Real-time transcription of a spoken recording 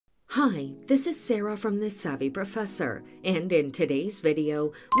Hi, this is Sarah from The Savvy Professor, and in today's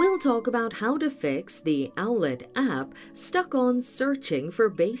video, we'll talk about how to fix the Owlet app stuck on searching for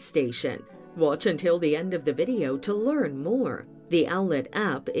base station. Watch until the end of the video to learn more. The Owlet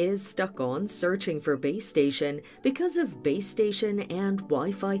app is stuck on searching for base station because of base station and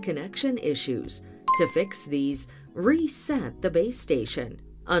Wi-Fi connection issues. To fix these, reset the base station.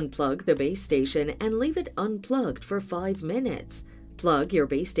 Unplug the base station and leave it unplugged for 5 minutes. Plug your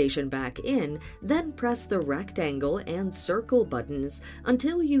base station back in, then press the rectangle and circle buttons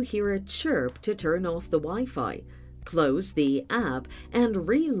until you hear a chirp to turn off the Wi-Fi. Close the app and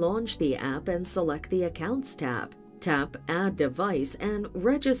relaunch the app and select the Accounts tab. Tap Add Device and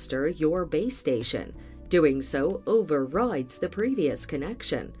register your base station. Doing so overrides the previous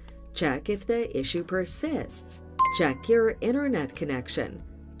connection. Check if the issue persists. Check your internet connection.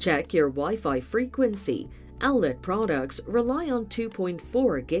 Check your Wi-Fi frequency. Owlet products rely on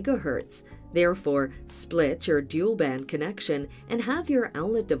 2.4 GHz. Therefore, split your dual-band connection and have your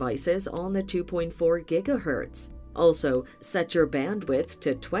Owlet devices on the 2.4 GHz. Also, set your bandwidth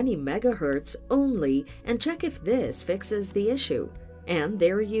to 20 MHz only and check if this fixes the issue. And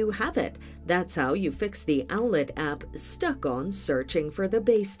there you have it. That's how you fix the Owlet app stuck on searching for the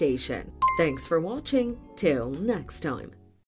base station. Thanks for watching. Till next time.